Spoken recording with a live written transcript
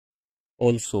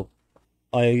Also,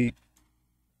 I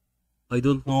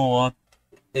don't know what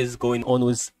is going on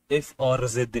with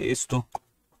FRZA stock.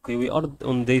 Okay, we are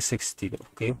on day 16.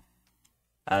 Okay,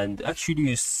 and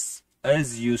actually,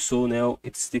 as you saw now,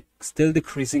 it's still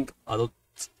decreasing a lot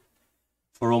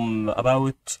from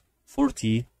about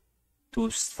 40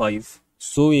 to 5.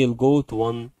 So we'll go to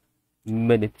 1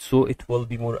 minute, so it will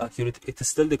be more accurate. It is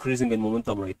still decreasing in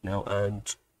momentum right now,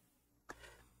 and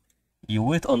you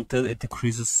wait until it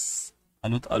decreases a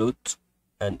lot.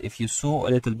 And if you saw a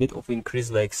little bit of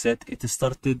increase like that,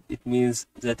 it means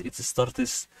that it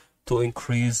starts to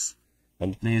increase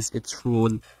and plays its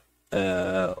role,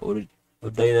 or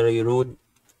ordinary role,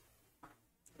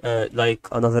 like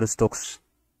another stocks.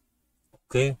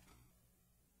 Okay,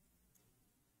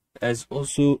 as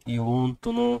also you want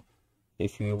to know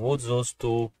if you watch those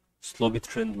two sloppy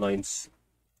trend lines,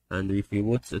 and if you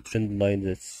watch the trend line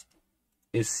that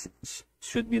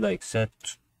should be like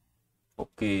that.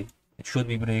 Okay, it should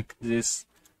be break this,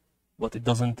 but it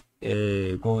doesn't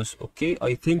goes. Okay,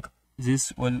 I think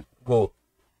this will go.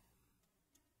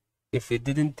 If it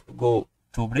didn't go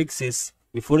to break this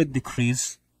before it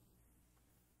decrease,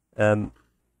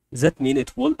 that means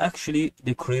it will actually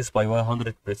decrease by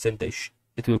 100%.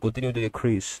 It will continue to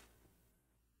decrease.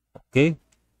 Okay,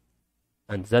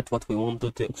 and that's what we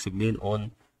wanted to explain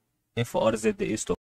on FRZA stock.